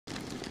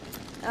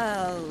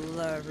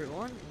Hello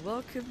everyone,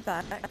 welcome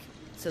back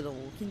to The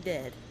Walking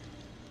Dead.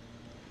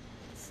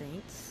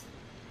 Saints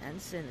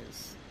and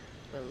sinners,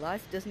 where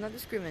life does not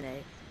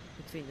discriminate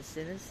between the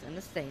sinners and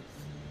the saints.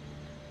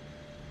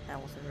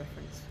 That was a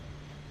reference.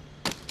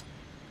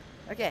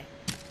 Okay,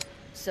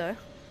 so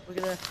we're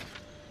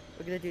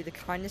gonna do the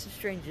kindness of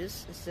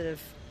strangers instead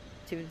of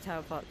Tomb in the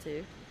Tower Part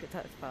 2. Get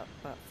that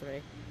part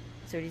 3.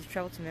 So we need to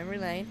travel to Memory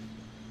Lane.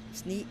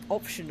 It's neat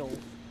optional.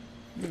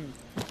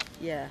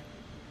 Yeah.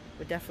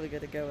 We're definitely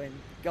going to go in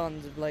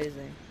guns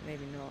blazing.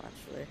 Maybe not,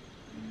 actually.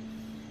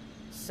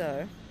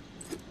 So,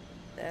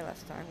 there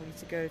last time, we need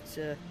to go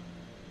to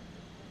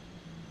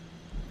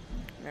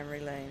Memory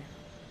Lane.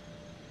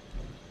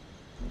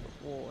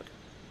 Ward.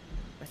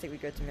 I think we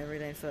go to Memory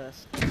Lane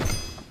first.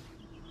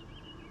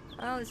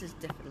 Oh, this is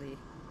definitely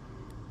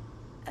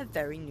a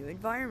very new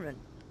environment.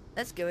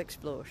 Let's go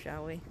explore,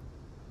 shall we?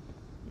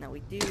 Now we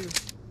do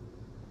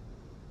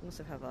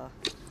also have our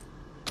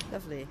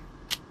lovely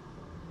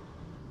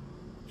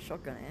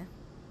shotgun here.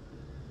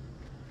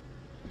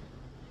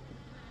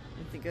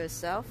 Anything goes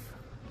south?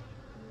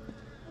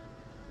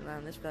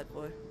 Land this bad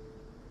boy.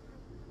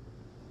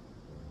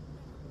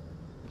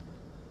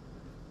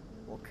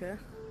 Walker.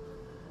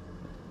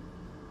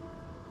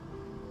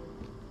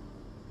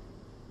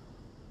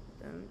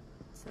 Don't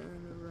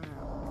turn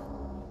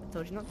around. I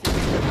told you not to.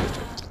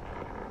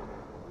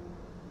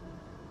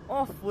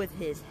 Off with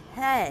his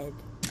head.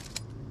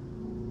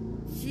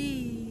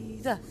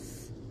 Jesus.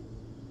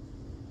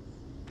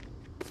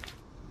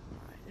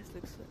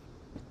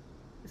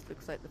 This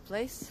looks like the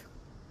place.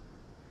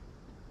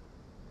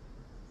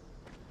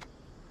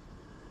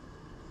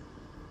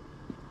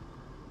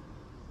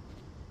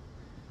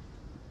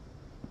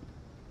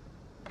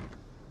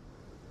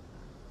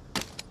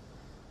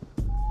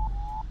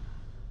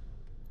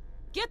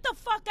 Get the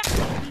fuck out!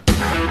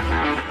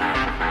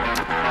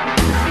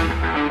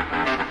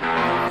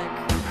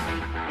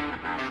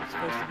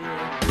 Supposed to be a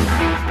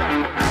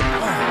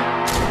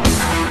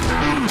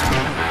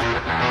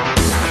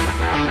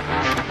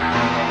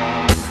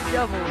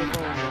double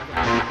revolver.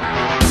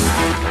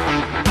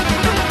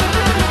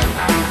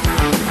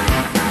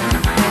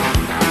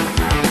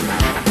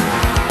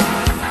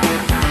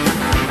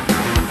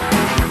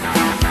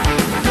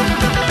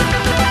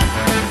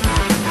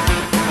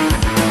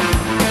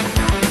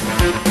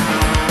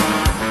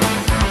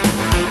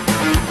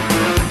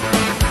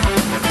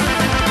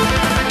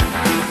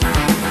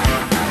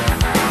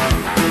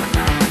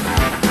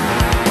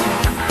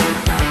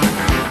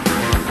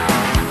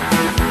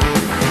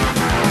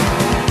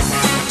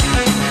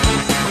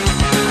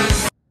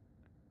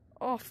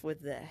 Off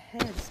with their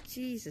heads,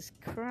 Jesus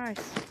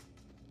Christ.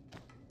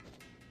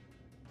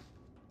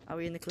 Are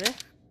we in the clear?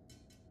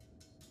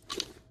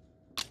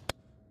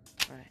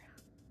 Right.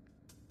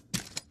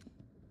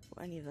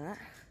 What, any of that?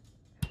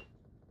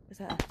 Is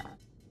that a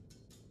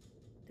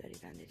dirty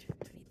bandage? I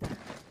need that.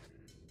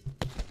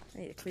 I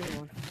need a clean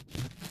one.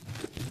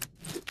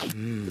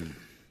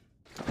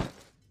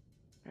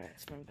 Right,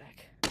 let's run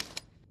back.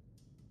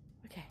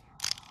 Okay.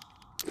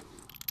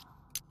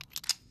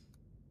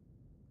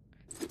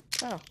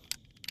 Well,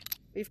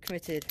 we've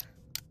committed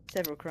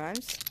several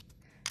crimes,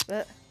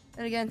 but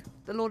then again,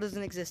 the law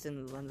doesn't exist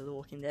in the land of the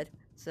Walking Dead,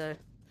 so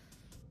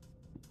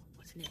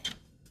what's in it?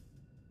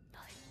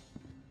 Nothing.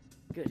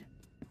 Good.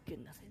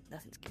 Good, nothing.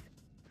 Nothing's good.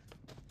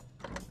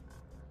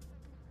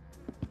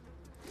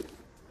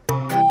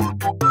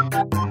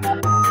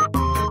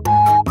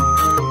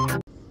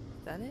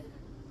 Is that it?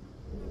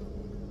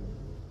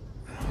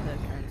 No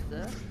kind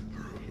sir.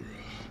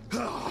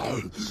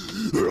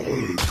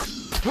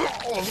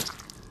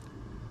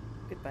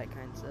 Goodbye,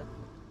 kind sir.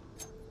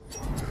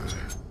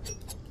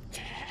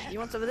 You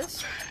want some of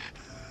this?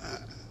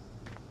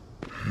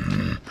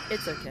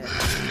 It's okay.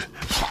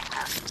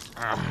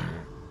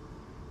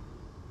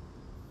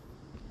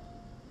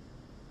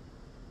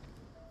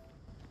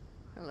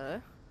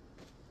 Hello?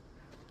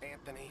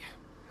 Anthony,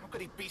 how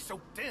could he be so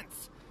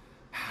dense?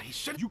 He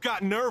should. You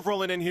got nerve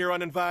rolling in here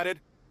uninvited.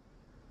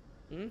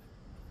 I'm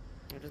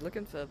just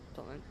looking for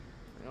something.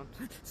 Hang on.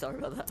 Sorry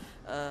about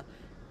that.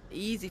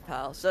 Easy,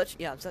 pal. I'm searching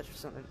for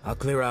something. I'll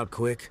clear out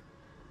quick.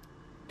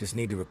 Just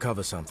need to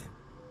recover something.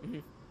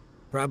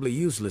 Probably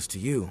useless to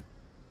you.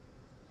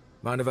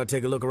 Mind if I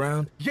take a look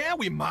around? Yeah,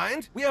 we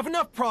mind. We have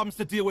enough problems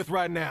to deal with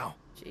right now.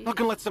 Jeez. Not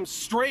gonna let some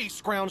stray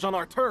scrounge on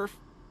our turf.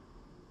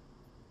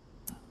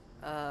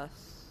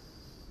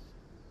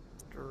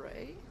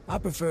 Stray? I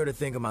prefer to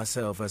think of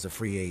myself as a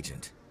free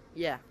agent.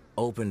 Yeah.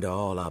 Open to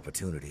all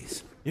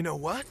opportunities. You know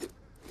what?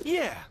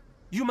 Yeah,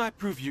 you might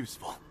prove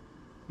useful.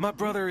 My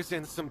brother is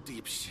in some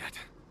deep shit.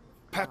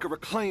 Pack of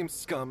reclaimed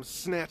scum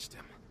snatched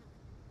him.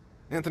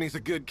 Anthony's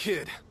a good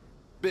kid.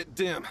 Bit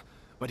dim,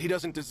 but he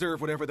doesn't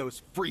deserve whatever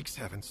those freaks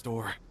have in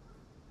store.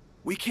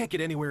 We can't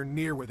get anywhere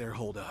near where they're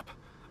holed up.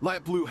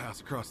 Light Blue House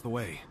across the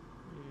way.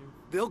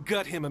 They'll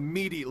gut him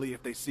immediately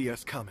if they see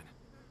us coming.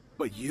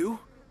 But you?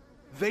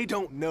 They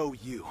don't know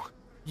you.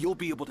 You'll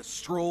be able to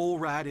stroll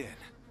right in.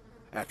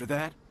 After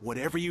that,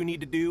 whatever you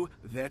need to do,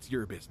 that's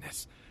your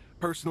business.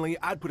 Personally,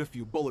 I'd put a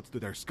few bullets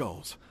through their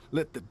skulls.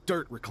 Let the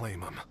dirt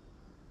reclaim them.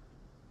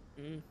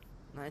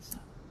 Nice.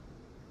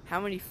 How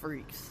many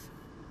freaks?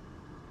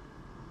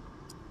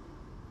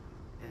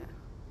 Yeah.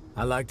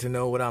 I like to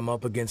know what I'm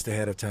up against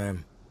ahead of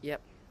time.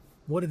 Yep.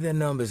 What are their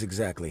numbers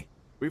exactly?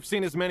 We've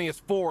seen as many as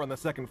 4 on the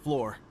 2nd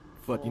floor.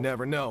 But you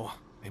never know.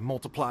 They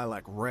multiply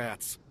like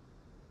rats.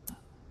 Not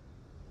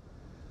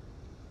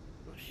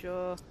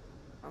sure.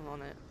 I'm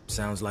on it.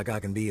 Sounds like I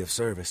can be of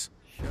service.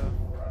 Sure.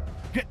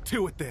 Get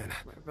to it then.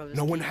 My brother's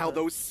Knowing how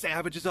keeper. those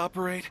savages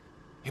operate,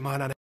 you might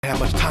not have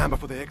much time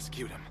before they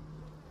execute him.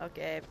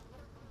 Okay.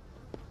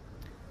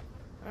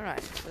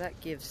 Alright, so that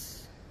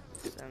gives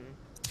some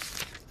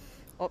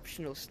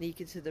optional sneak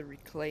into the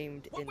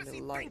reclaimed in the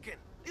light.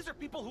 These are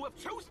people who have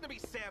chosen to be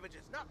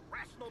savages, not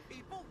rational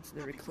people. To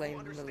the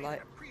reclaimed in the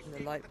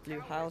light blue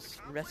house.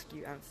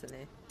 Rescue Anthony.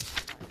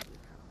 Light blue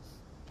house.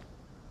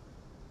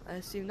 I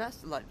assume that's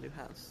the light blue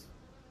house.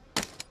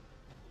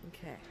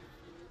 Okay.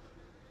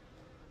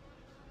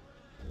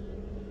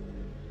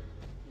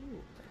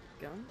 Ooh,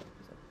 that gun?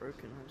 Is that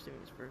broken? I'm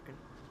assuming it's broken.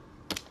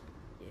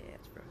 Yeah,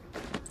 it's broken.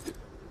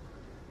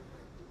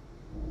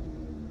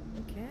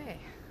 Okay.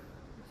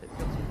 So we've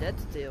got some dead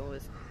to deal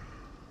with.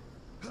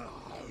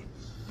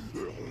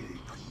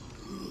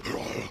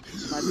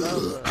 My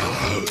brother.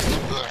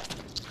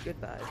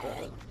 Goodbye,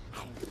 brother.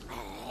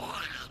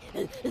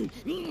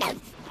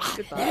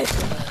 Goodbye, brother.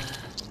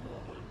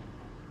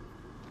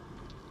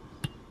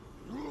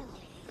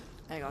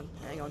 Hang on,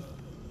 hang on.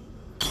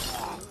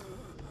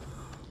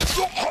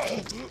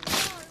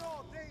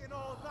 All day and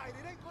all night,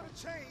 it ain't gonna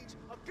change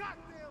a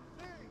goddamn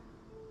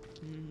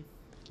thing.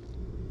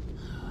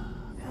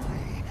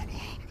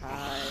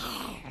 Hi.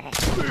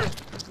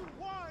 You can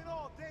whine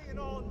all day and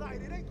all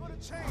night, it ain't gonna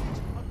change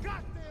a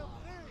goddamn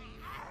thing.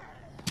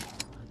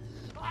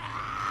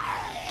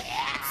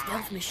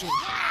 Stealth mission.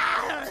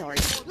 Sorry. A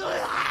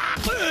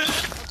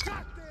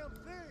goddamn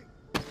thing.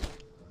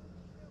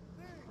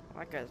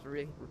 That guy's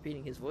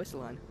repeating his voice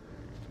line.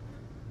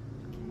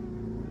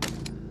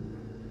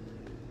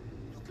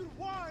 You can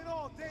whine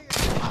all day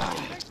and all night,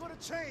 it ain't gonna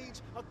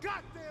change a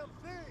goddamn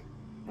thing.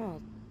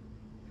 Oh,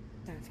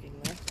 that's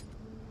getting low.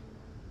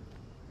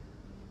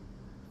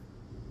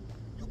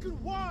 You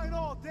can whine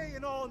all day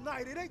and all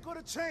night, it ain't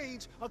gonna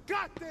change a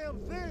goddamn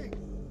thing.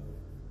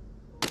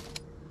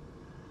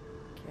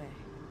 Okay.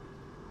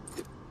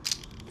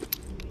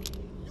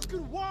 You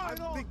can whine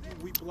all day. I'm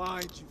thinking we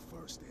blind you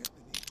first, Anthony.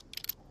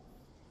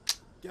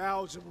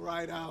 Gouge him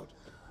right out.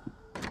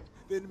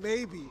 Then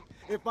maybe,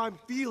 if I'm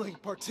feeling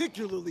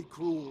particularly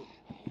cruel,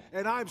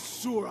 and I'm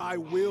sure I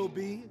will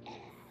be,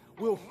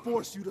 we'll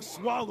force you to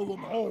swallow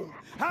him whole.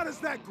 How does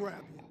that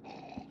grab you?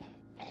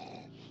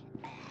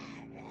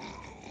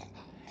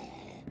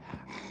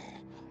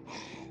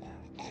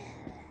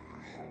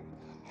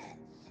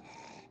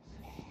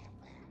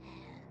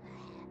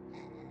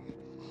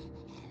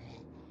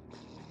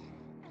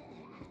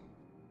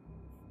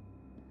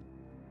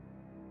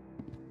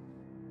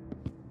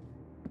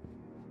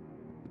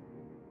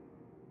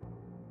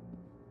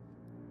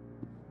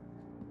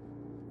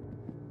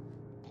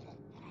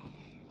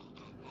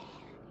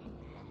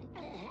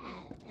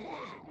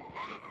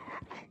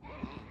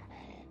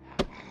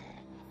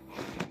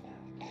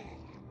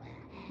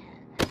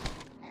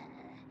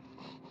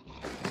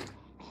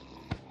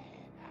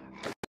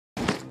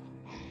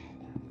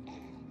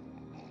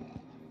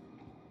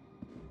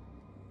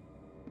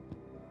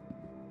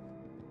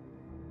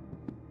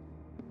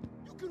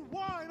 You can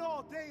whine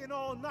all day and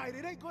all night,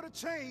 it ain't gonna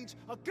change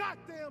a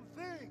goddamn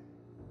thing.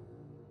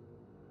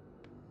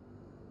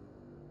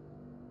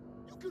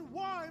 You can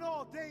whine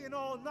all day and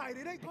all night,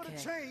 it ain't gonna Okay.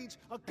 change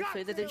a Hopefully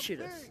goddamn they didn't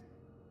shoot us. thing.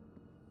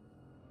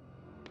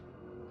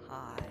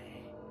 Hi.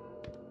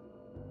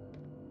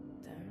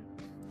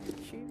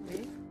 Don't shoot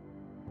me.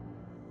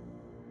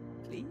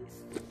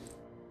 Please.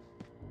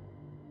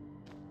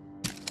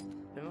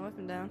 Put my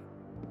weapon down.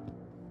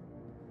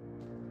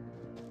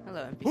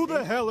 Hello, NPC. Who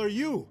the hell are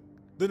you?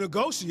 The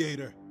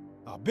negotiator?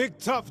 A big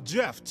tough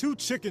Jeff, too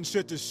chicken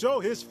shit to show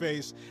his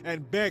face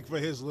and beg for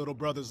his little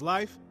brother's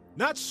life.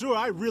 Not sure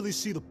I really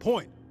see the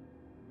point.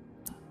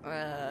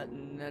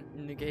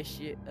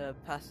 Negotiate,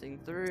 passing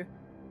through.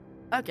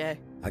 Okay.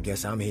 I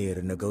guess I'm here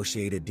to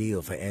negotiate a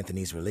deal for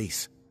Anthony's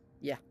release.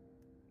 Yeah.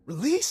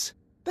 Release?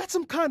 That's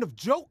some kind of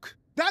joke?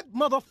 That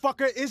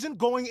motherfucker isn't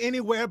going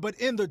anywhere but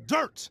in the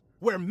dirt,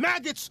 where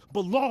maggots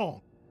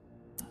belong.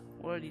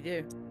 What did he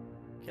do?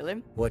 Kill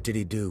him? What did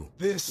he do?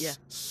 This Yeah.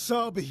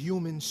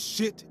 subhuman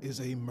shit is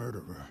a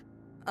murderer.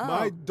 Oh.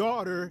 My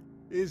daughter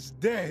is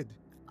dead.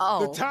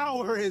 Oh. The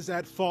tower is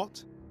at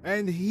fault,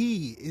 and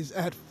he is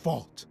at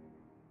fault.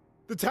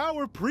 The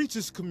tower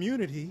preaches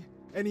community,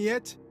 and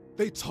yet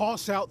they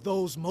toss out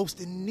those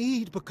most in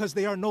need because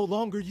they are no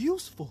longer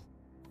useful,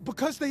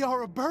 because they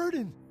are a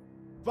burden.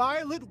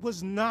 Violet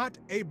was not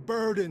a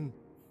burden.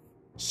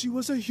 She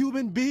was a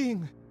human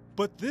being,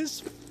 but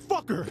this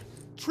fucker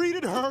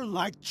treated her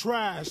like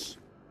trash.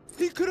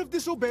 He could have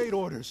disobeyed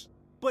orders,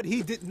 but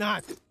he did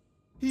not.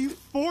 He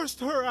forced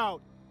her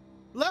out,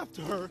 left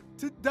her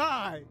to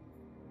die.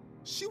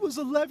 She was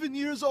 11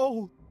 years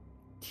old.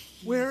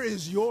 Where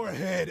is your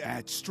head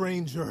at,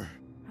 stranger?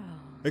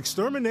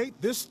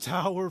 Exterminate this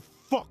tower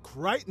fuck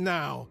right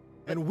now,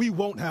 and we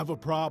won't have a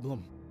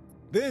problem.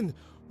 Then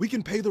we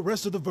can pay the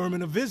rest of the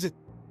vermin a visit.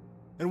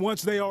 And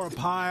once they are a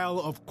pile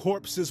of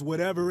corpses,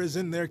 whatever is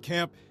in their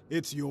camp,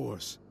 it's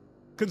yours.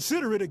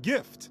 Consider it a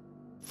gift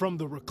from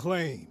the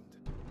Reclaimed.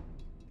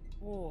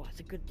 Oh, that's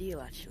a good deal,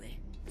 actually.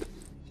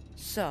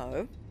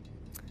 So,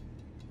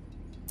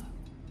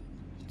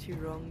 2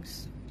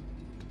 wrongs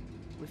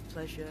with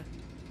pleasure.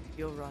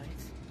 You're right.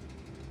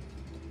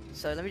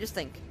 So let me just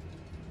think.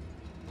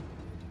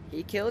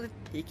 He killed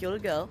a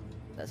girl.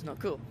 That's not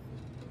cool.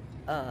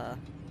 Why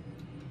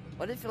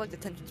do I feel like the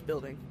tension's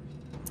building?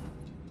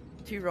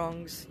 2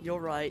 wrongs. You're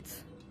right.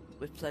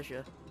 With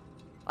pleasure.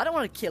 I don't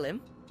want to kill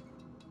him.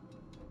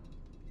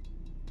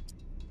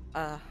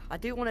 I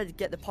do want to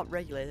get the pump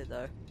regulated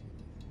though.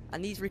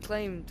 And these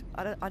reclaimed.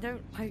 I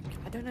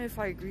don't know if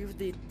I agree with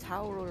the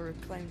tower or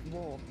reclaimed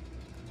more.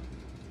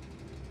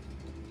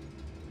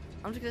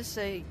 I'm just gonna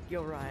say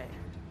you're right.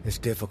 It's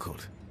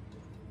difficult.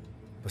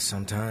 But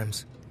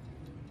sometimes,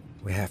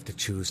 we have to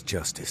choose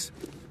justice.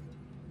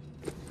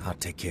 I'll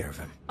take care of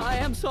him. I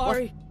am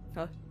sorry.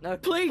 What? No.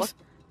 Please. What?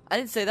 I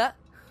didn't say that.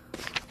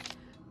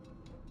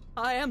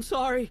 I am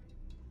sorry.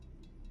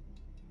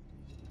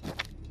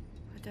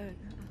 I don't.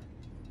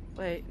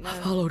 Wait, no. I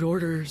followed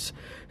orders.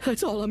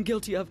 That's all I'm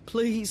guilty of.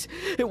 Please.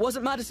 It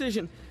wasn't my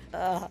decision.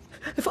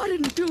 If I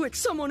didn't do it,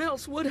 someone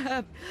else would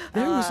have.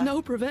 There was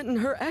no preventing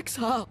her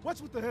exile.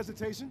 What's with the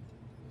hesitation?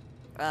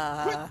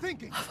 Quit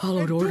thinking. I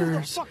followed and do the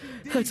orders. fucking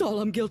deed. That's all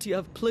I'm guilty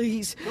of.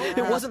 Please.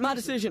 It wasn't my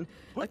decision.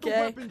 Put the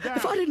Okay. weapon down.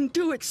 If I didn't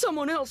do it,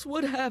 someone else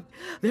would have.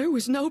 There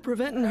was no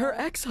preventing her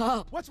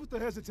exile. What's with the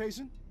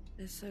hesitation?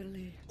 It's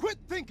only. Quit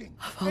thinking.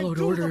 I followed and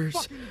do orders. The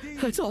fucking deed.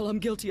 That's all I'm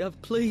guilty of.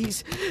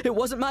 Please. It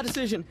wasn't my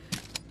decision.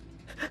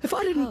 If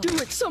I didn't do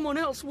it, someone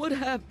else would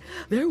have.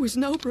 There was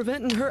no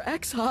preventing her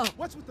exile.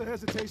 What's with the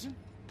hesitation?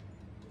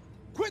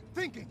 Quit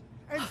thinking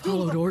and I do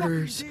followed the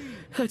orders. fucking deed.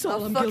 That's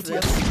all I'm fuck guilty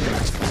this.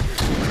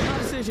 of. My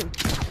decision.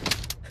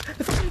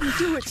 If I didn't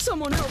do it,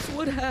 someone else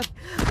would have.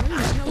 There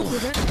was no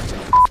preventing.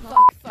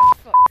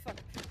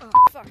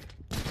 Fuck.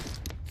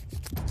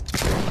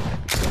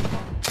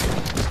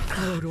 I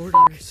followed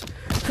orders.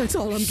 That's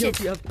all I'm Shit.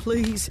 guilty of.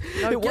 Please.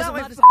 No, It get wasn't out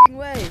my my decision. fucking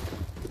way.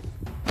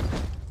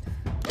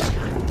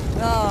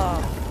 Oh,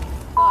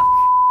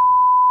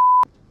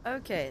 fuck.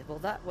 Okay, well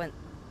that went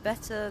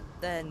better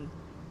than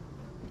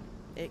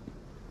it.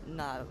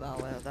 No,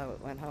 well, that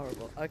went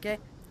horrible. Okay,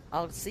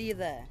 I'll see you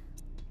there.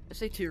 Let's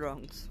say 2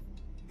 wrongs.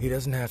 He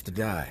doesn't have to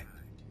die.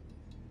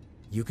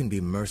 You can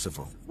be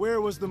merciful. Where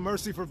was the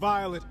mercy for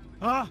Violet?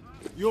 Huh?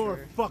 You're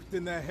Sure. fucked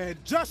in the head,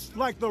 just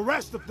like the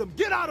rest of them.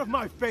 Get out of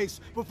my face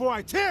before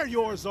I tear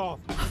yours off.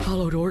 I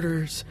followed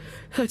orders.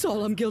 That's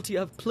all I'm guilty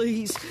of.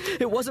 Please.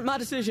 It wasn't my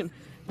decision.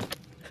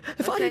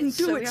 If I Okay, didn't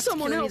so do we it, have to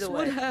someone kill else either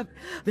would way. have.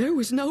 There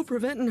was no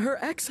preventing her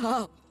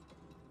exile.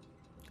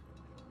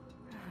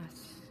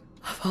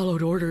 I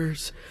followed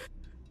orders.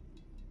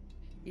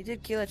 You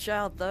did kill a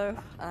child though,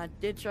 and I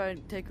did try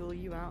and take all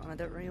you out, and I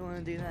don't really want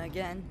to do that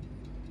again.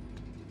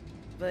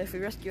 But if we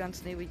rescue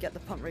Anthony, we get the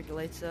pump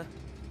regulator.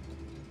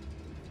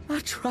 I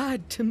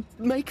tried to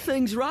make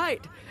things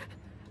right.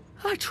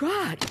 I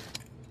tried.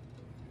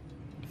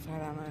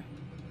 Fire ammo.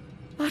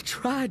 I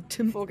tried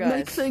to 4 guys.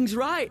 make things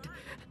right.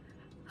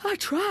 I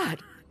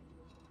tried.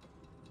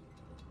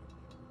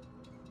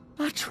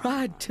 I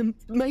tried to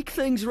make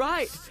things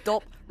right.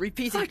 Stop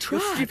repeating I your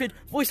tried. stupid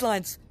voice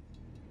lines.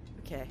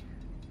 Okay,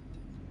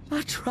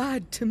 I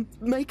tried to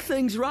make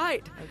things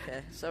right.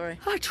 okay, sorry.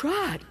 I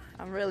tried.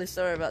 I'm really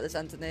sorry about this,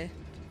 Anthony.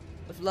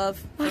 With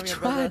love I from your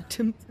brother. tried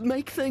to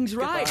make things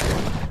right.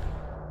 Goodbye.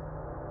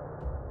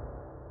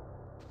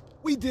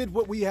 We did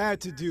what we had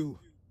to do,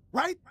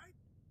 right?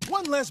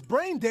 One less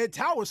brain-dead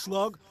tower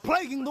slug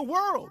plaguing the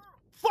world.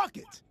 Fuck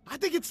it. I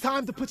think it's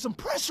time to put some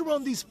pressure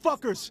on these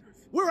fuckers.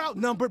 We're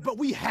outnumbered, but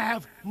we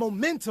have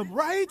momentum,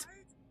 right?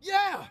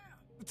 Yeah!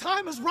 The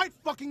time is right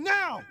fucking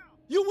now!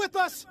 You with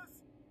us?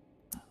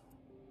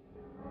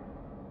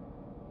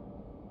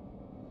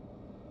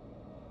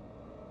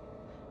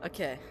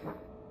 Okay,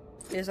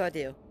 here's our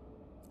deal.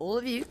 All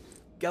of you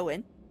go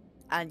in,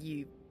 and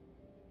you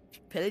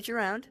pillage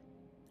around,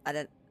 and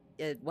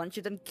then once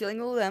you're done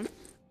killing all of them,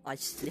 I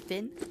slip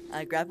in,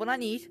 I grab what I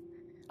need.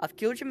 I've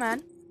killed your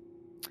man.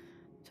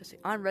 So say,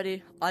 I'm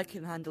ready, I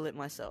can handle it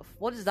myself.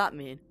 What does that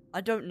mean?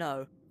 I don't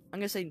know. I'm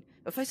gonna say,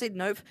 if I say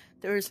nope,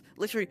 there is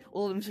literally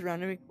all of them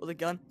surrounding me with a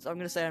gun, so I'm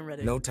gonna say I'm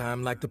ready. No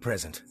time like the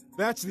present.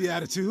 That's the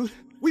attitude.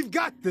 We've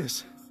got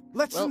this.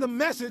 Let's Well- send the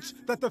message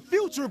that the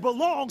future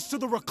belongs to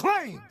the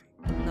Reclaimed.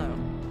 No.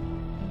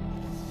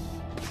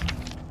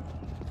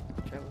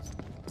 Travels.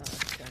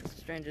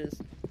 Strangers.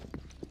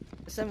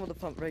 Assemble the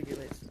pump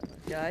regulators.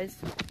 Guys.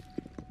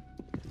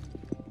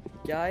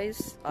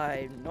 Guys,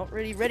 I'm not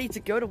really ready to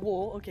go to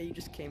war. Okay, you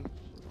just came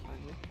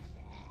behind me.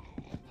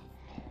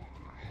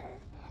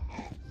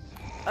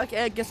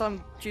 Okay, I guess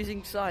I'm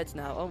choosing sides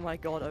now. Oh my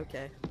god,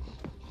 okay.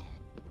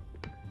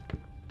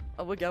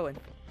 Oh, we're going.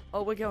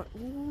 Oh, we're going.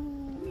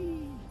 Ooh-wee.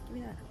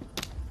 Give me that.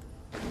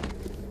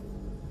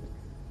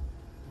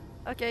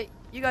 Okay,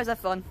 you guys have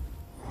fun.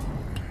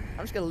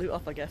 I'm just gonna loot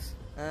up, I guess.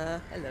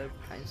 Hello,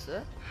 kind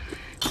sir.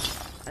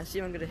 I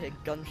assume I'm gonna hear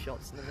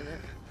gunshots in a minute.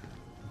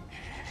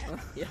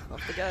 Yeah,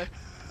 off we go.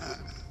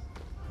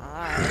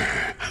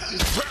 Hi.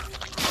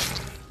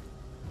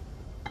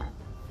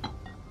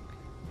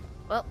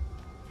 Well.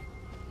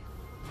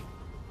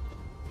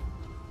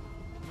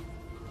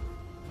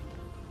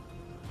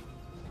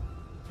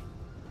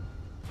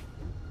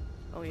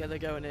 Oh yeah, they're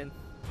going in.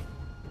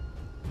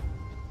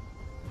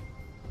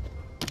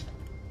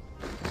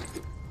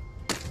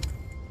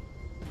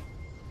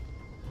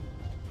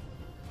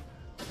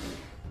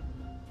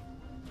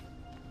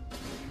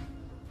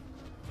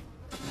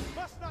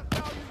 Must not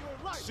value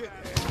your life. Shit.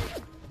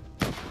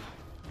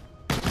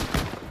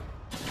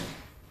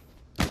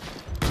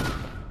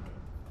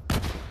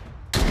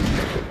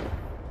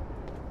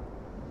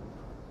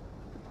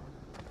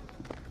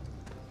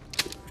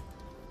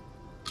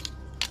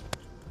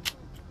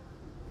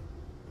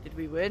 Did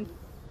we win?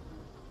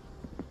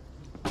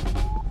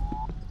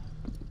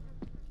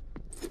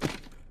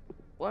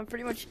 Well, I'm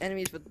pretty much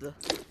enemies with the...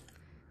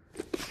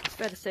 It's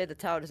fair to say the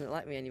tower doesn't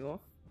like me anymore.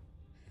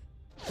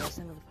 That's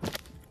another part.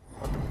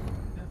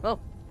 Oh!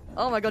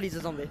 Oh my god, he's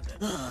a zombie.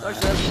 Sorry,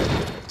 sir.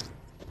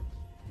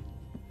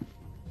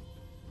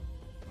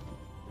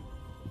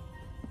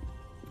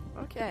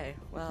 Okay,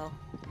 well...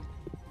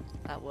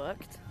 That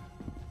worked.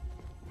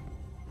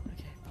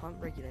 Okay, pump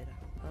regulator.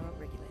 Pump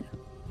regulator.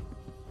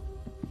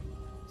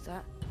 Is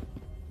that?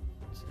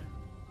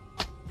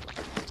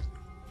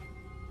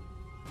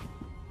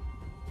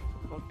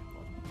 Oh,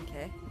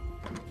 okay.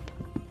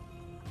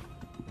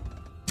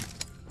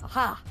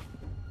 Aha!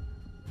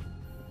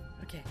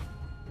 Okay.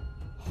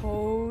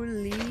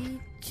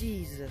 Holy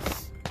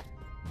Jesus.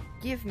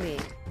 Give me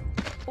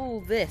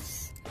all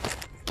this.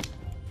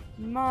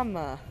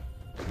 Mama.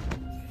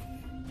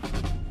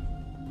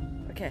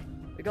 Okay,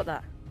 we got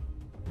that.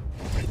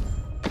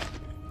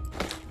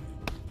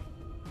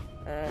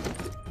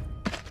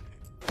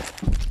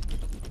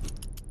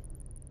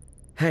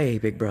 Hey,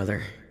 big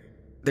brother.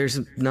 There's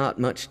not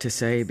much to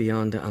say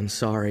beyond I'm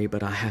sorry,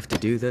 but I have to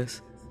do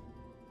this.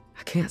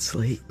 I can't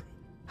sleep.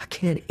 I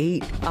can't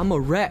eat. I'm a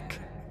wreck,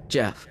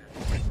 Jeff.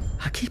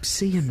 I keep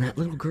seeing that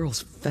little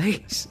girl's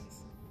face.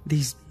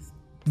 These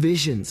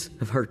visions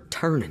of her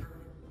turning.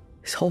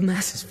 This whole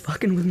mess is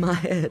fucking with my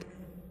head.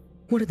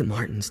 What did the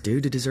Martins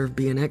do to deserve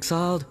being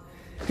exiled?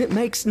 It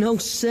makes no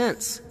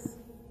sense.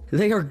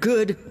 They are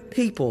good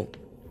people.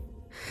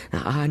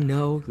 Now, I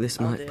know this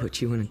might put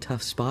you in a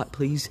tough spot.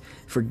 Please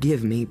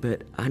forgive me,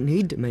 but I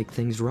need to make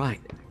things right.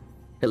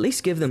 At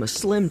least give them a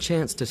slim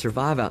chance to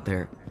survive out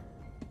there.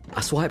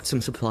 I swiped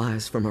some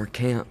supplies from our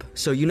camp,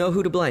 so you know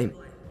who to blame.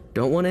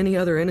 Don't want any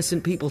other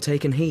innocent people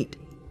taking heat.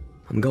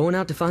 I'm going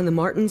out to find the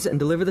Martins and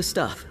deliver the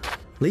stuff.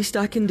 Least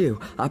I can do.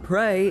 I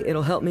pray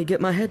it'll help me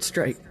get my head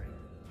straight.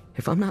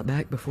 If I'm not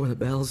back before the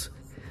bells,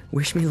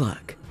 wish me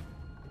luck.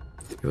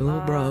 Your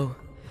little bro,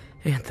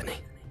 Anthony.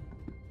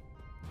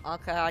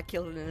 Okay, I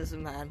killed an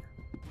innocent man.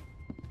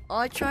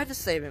 I tried to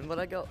save him, but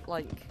I got,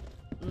 like,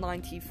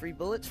 93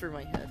 bullets through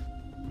my head.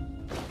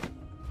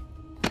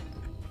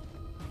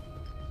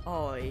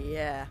 Oh,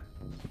 yeah.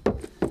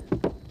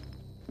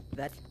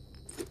 That.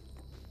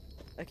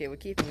 Okay, we're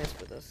keeping this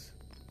with us.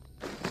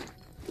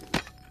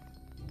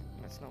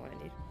 That's not what I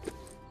need.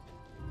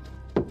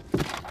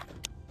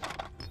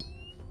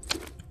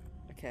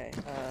 Okay,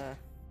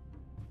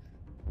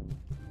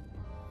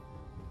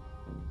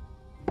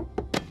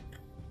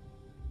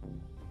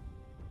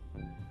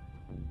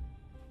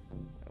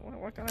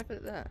 why can't I put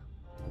it there?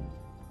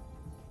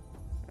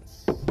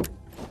 That's...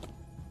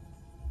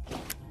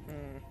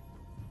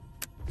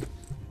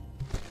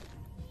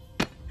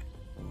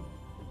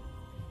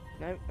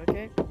 No,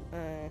 okay.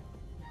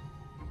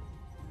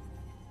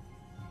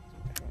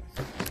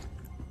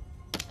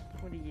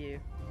 What are you?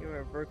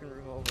 You're a broken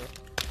revolver.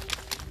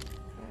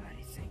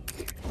 I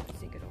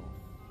think it all.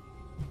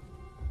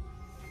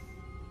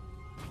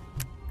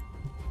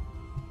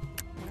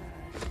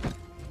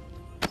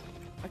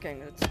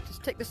 Okay, let's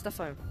just take this stuff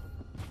home.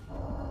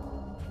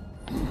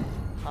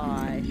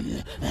 Hi.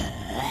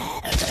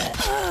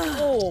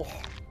 Oh!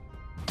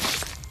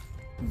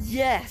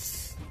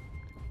 Yes!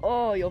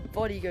 Oh, your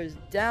body goes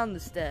down the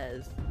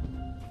stairs.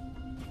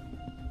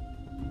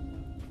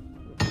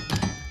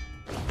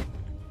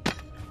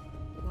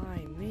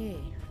 Why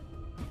me?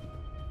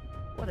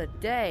 What a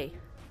day.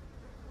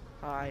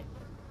 Hi.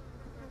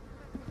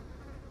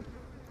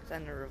 Is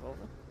that a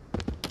revolver?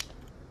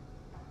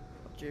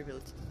 What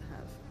durability does it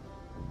have?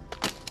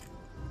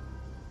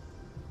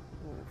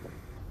 Ooh.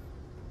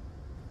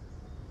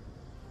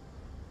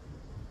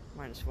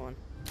 -1.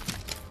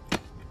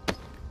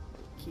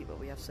 Keep what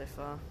we have so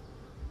far.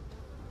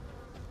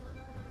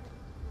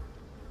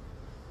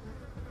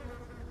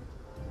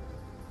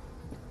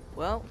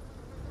 Well,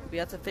 we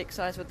had to fix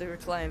eyes with the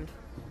reclaimed.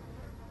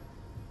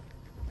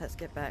 Let's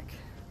get back.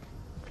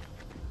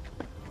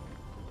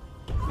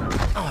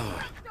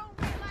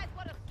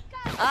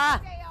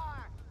 Ah!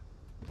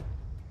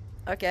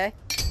 Okay.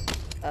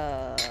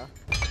 Hey,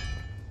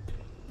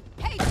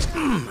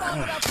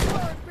 loaded up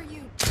word for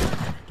you.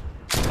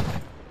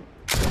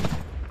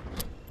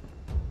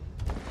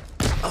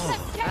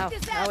 Let's take Ow,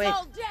 this owie.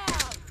 asshole down.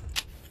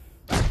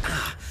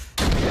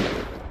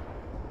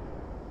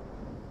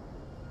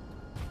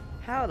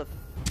 How the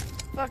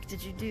fuck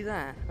did you do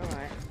that?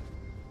 Alright.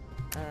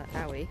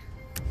 Owie.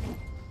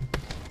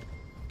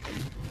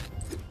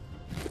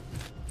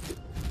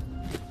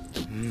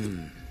 Give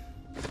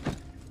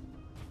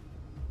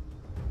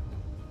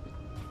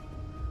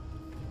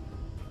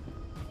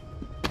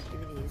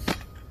me these.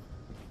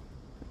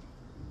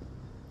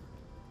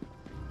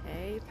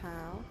 Hey,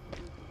 pal.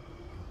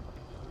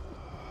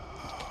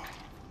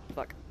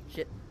 Fuck.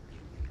 Shit.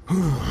 Fuck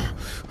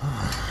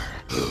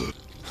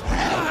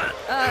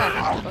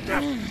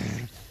off.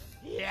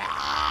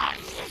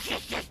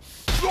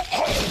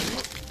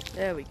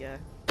 There we go.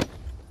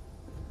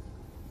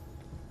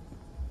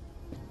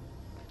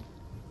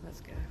 Let's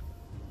go.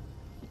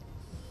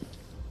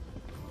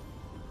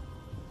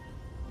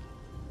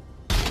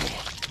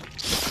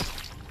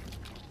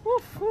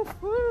 Woof, woof,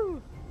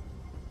 woo.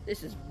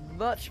 This is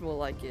much more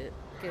like it.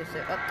 Okay, so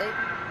update.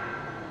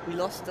 We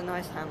lost a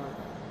nice hammer,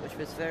 which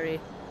was very...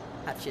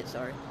 hatchet,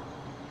 sorry.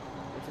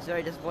 Which was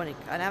very disappointing.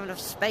 I don't have enough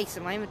space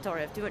in my inventory.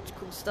 I have too much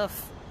cool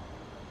stuff.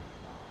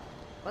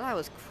 Well, that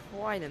was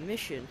quite a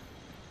mission.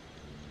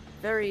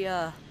 Very,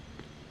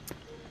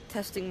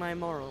 testing my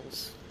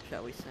morals,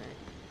 shall we say.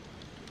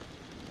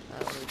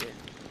 What do we do?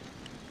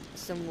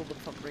 Assemble the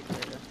top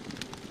regulator.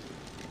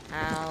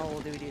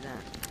 How do we do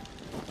that?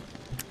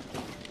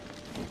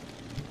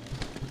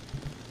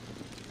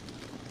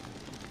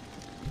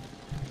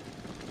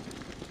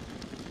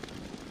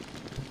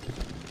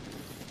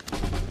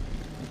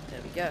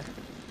 There we go.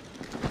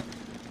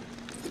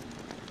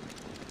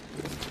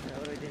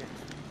 What do we do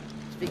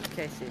next? Speak to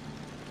Casey.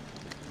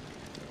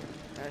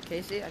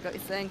 Casey, I got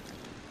your thing.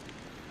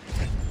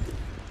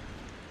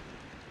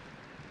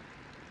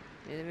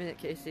 In a minute,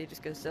 Casey.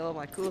 Just gonna sell all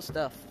my cool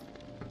stuff.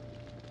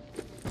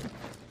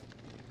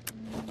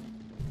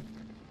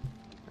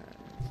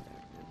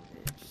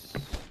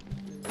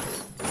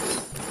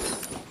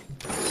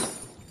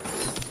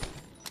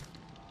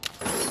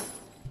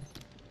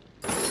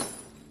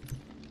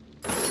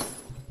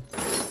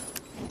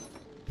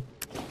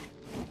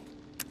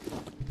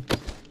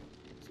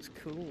 This is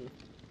cool.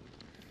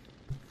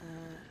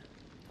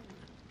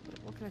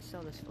 What can I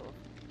sell this for?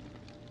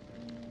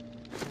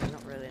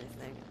 Not really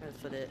anything. Let's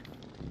put it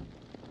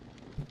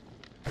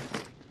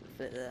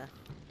there.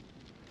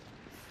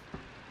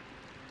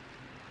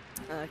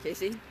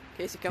 Casey?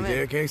 Casey, come in.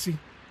 There, Casey?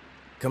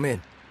 Come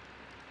in.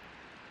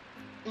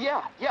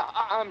 Yeah,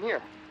 I'm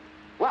here.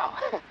 Wow,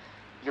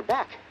 you're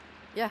back.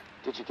 Yeah.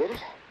 Did you get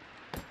it?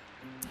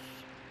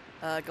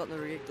 Got the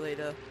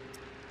regulator.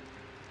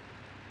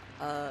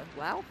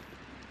 Wow?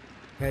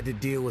 Had to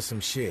deal with some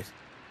shit,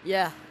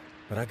 Yeah.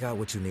 but I got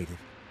what you needed.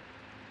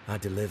 I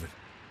delivered.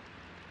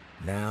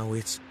 Now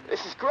it's...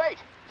 This is great.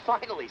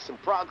 Finally, some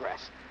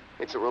progress.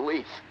 It's a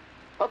relief.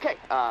 Okay,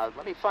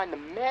 let me find the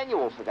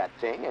manual for that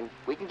thing, and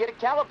we can get it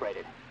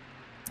calibrated.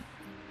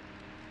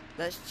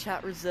 Let's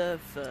chat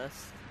reserve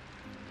first.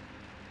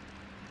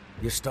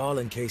 You're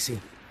stalling,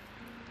 Casey.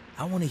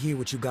 I want to hear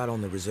what you got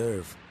on the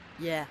reserve.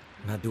 Yeah.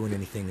 Not doing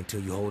anything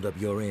until you hold up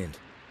your end.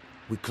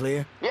 We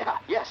clear? Yeah,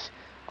 yes,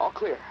 all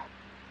clear.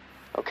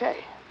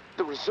 Okay,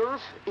 the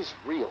reserve is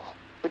real,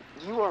 but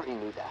you already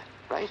knew that,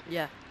 right?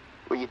 Yeah.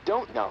 What you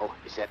don't know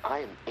is that I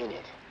am in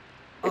it.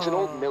 It's an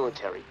old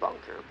military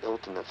bunker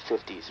built in the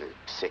 50s or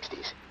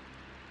 60s.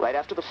 Right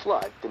after the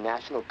flood, the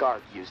National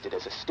Guard used it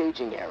as a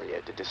staging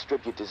area to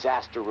distribute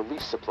disaster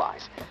relief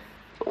supplies.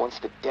 But once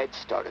the dead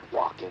started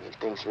walking and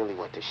things really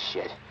went to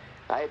shit,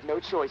 I had no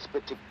choice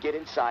but to get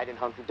inside and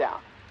hunker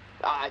down.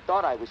 I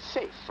thought I was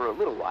safe for a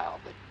little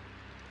while, but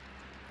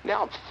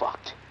now I'm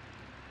fucked.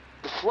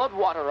 The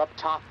floodwater up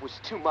top was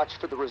too much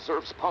for the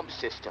reserve's pump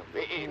system.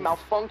 It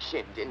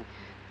malfunctioned, and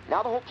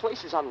now the whole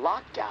place is on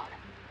lockdown.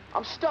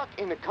 I'm stuck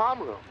in the comm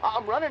room.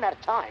 I'm running out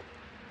of time.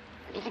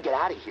 I need to get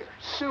out of here,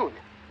 soon.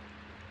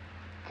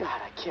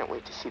 God, I can't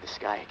wait to see the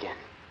sky again.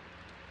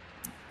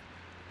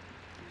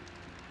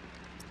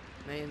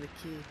 May and the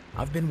key.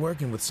 I've been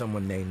working with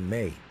someone named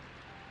May.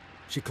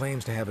 She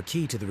claims to have a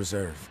key to the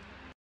reserve.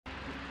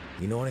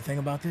 You know anything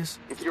about this?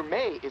 If your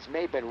May is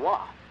May Benoit,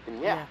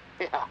 then yeah,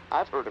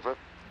 I've heard of her.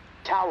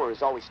 Tower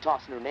is always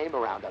tossing her name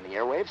around on the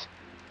airwaves.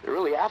 They're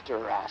really after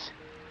her ass.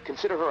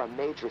 Consider her a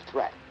major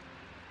threat.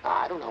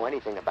 I don't know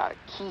anything about a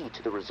key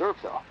to the reserve,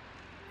 though.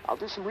 I'll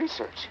do some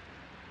research.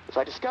 If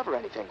I discover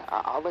anything,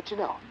 I'll let you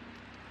know.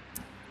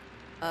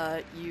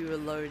 You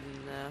alone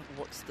in there.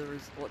 What's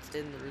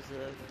in the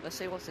reserve? Let's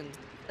say what's in...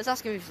 Let's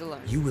ask him if he's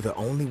alone. You were the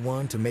only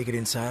one to make it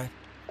inside?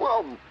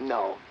 Well,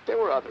 no. There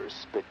were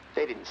others, but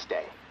they didn't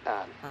stay.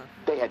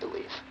 They had to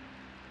leave.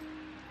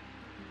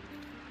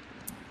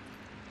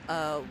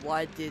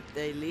 Why did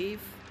they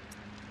leave?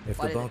 If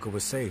Why the did bunker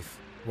was safe,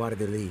 why did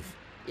they leave?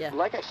 Yeah.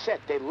 Like I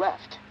said, they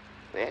left.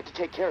 They had to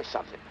take care of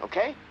something,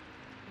 okay?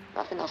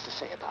 Nothing else to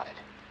say about it.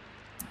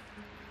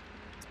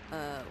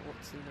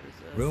 What's in the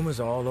reserve? Rumors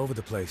are all over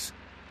the place.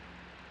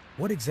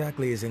 What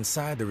exactly is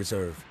inside the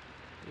reserve?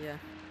 Yeah.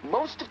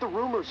 Most of the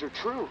rumors are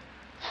true.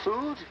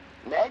 Food,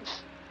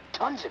 meds,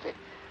 tons of it.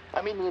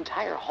 I mean, the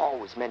entire hall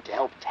was meant to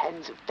help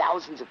tens of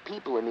thousands of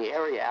people in the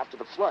area after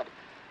the flood.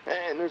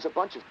 And there's a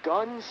bunch of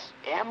guns,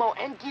 ammo,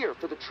 and gear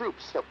for the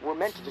troops that were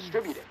meant to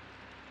distribute it.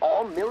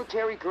 All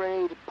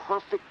military-grade,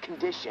 perfect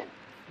condition.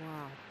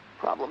 Wow.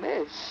 Problem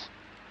is,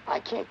 I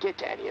can't get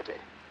to any of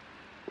it.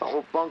 The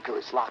whole bunker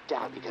is locked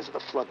down because of the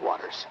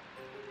floodwaters.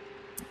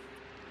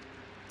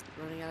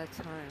 Running out of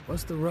time.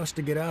 What's the rush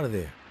to get out of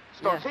there?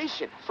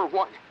 Starvation, for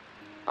one.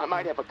 I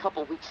might have a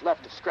couple weeks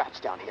left of scraps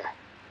down here.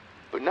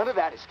 But none of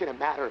that is gonna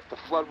matter if the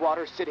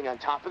floodwater sitting on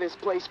top of this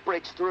place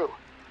breaks through.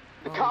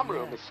 The comm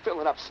room is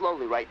filling up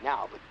slowly right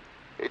now, but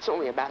it's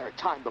only a matter of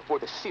time before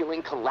the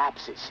ceiling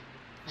collapses.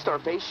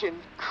 Starvation,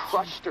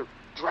 crushed, or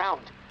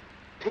drowned.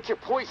 Pick your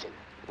poison,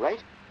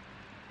 right?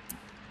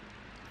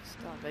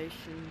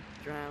 Starvation,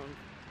 drown.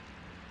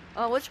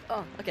 Oh,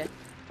 okay.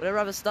 Would I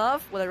rather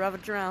starve, would I rather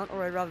drown, or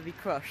would I rather be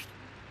crushed?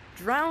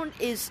 Drown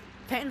is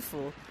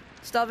painful.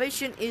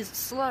 Starvation is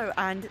slow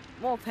and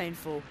more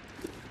painful.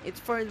 It's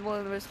probably one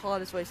of the most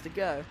hardest ways to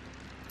go.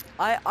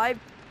 To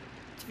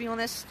be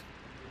honest,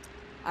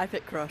 I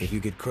pick crush. If you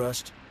get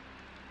crushed,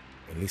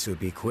 at least it would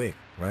be quick,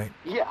 right?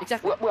 Yeah,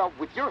 exactly. Well,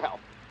 with your help,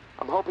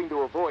 I'm hoping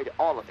to avoid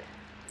all of it.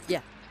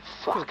 Yeah.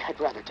 Fuck, I'd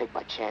rather take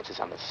my chances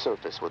on the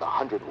surface with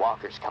 100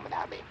 walkers coming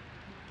at me.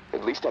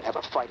 At least I'd have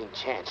a fighting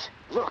chance.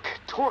 Look,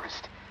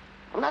 tourist,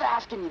 I'm not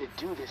asking you to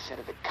do this out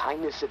of the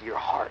kindness of your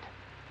heart.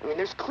 I mean,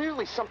 there's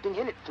clearly something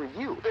in it for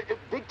you,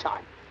 big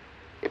time.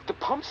 If the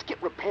pumps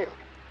get repaired,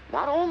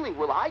 not only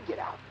will I get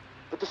out,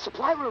 but the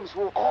supply rooms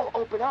will all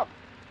open up.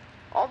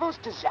 All those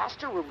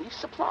disaster relief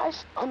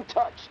supplies,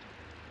 untouched.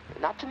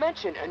 Not to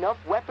mention enough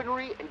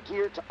weaponry and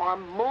gear to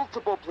arm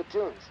multiple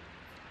platoons.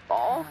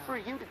 All for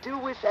you to do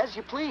with as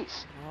you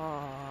please.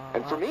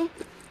 And for me,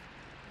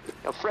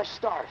 a fresh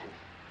start and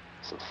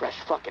some fresh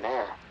fucking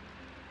air.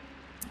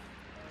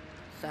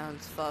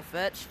 Sounds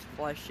far-fetched.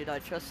 Why should I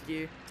trust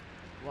you?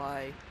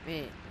 Why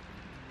me?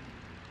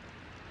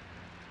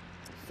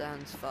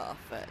 Sounds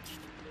far-fetched.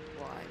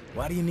 Why me?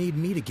 Why do you need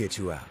me to get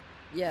you out?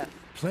 Yeah.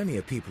 Plenty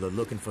of people are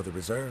looking for the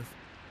reserve.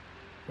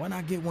 Why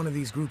not get one of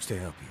these groups to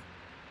help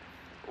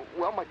you?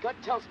 Well, my gut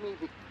tells me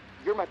that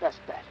you're my best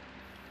bet.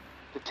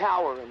 The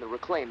Tower and the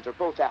Reclaimed are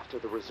both after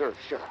the reserve,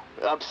 sure.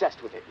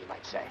 Obsessed with it, you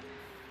might say.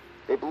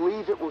 They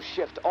believe it will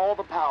shift all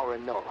the power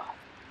in NOLA.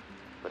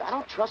 But I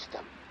don't trust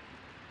them.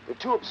 They're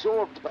too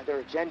absorbed by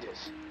their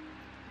agendas.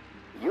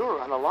 You're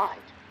unaligned.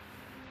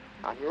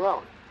 On your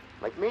own,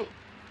 like me.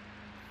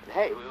 And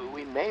hey,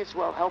 we may as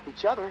well help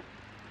each other,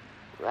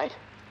 right?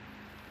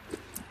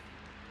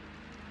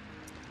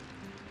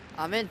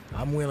 I'm in.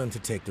 I'm willing to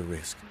take the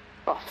risk.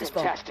 Oh,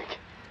 fantastic.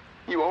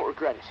 You won't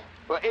regret it.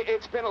 Well,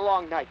 it's been a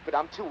long night, but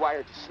I'm too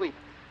wired to sleep.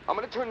 I'm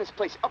gonna turn this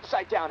place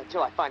upside down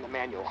until I find the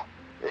manual.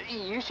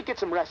 You should get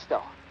some rest,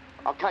 though.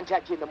 I'll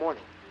contact you in the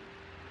morning.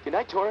 Good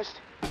night,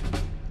 tourist.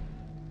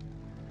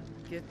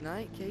 Good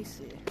night,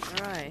 Casey.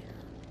 Alright.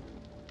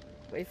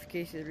 Wait for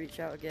Casey to reach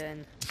out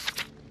again.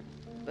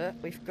 But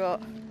we've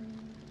got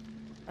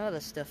other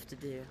stuff to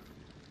do.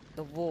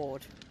 The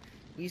ward.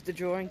 Use the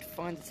drawing to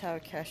find the tower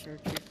cache and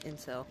retrieve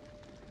intel.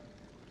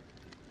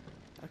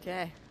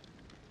 Okay.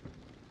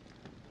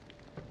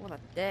 What a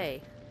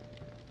day.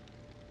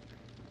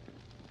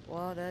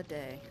 What a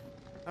day.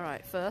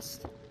 Alright,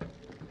 first,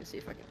 let's see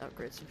if I can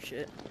upgrade some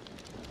shit.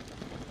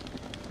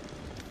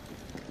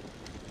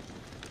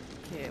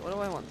 Okay, what do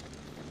I want?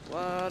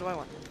 What do I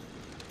want?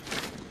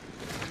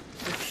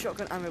 Some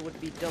shotgun ammo would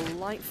be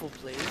delightful,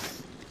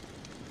 please.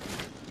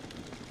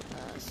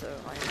 So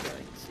I am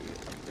going to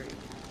upgrade.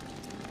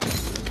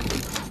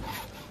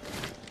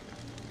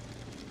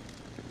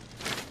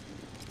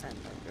 And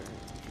I'm going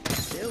to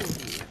build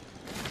you.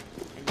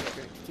 And you're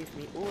going to give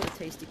me all the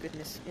tasty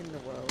goodness in the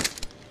world.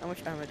 How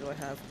much ammo do I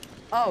have?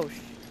 Oh,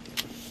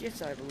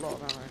 shit, I have a lot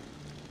of ammo.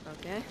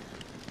 Okay.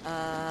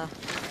 I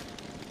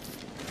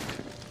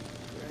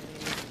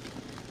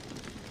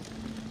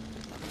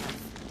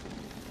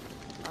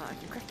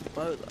can crack the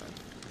bow, though.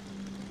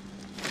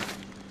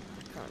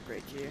 I can't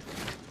upgrade you.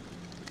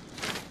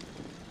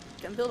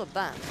 Can build a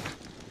bat.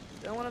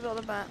 Don't want to build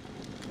a bat.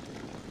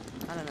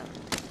 I don't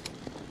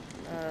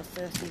know.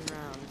 13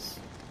 rounds.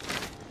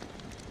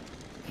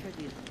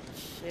 Could use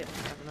shit,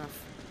 I have enough.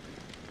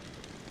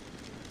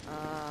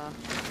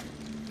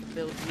 Can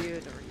build you,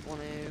 don't really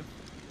want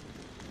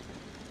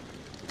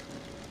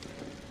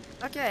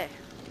to. Okay,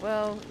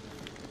 well,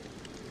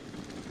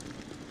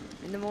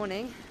 in the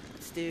morning,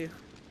 let's do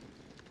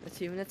the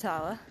tomb in the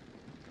tower.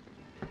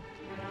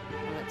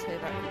 And let's head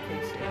back to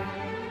Casey.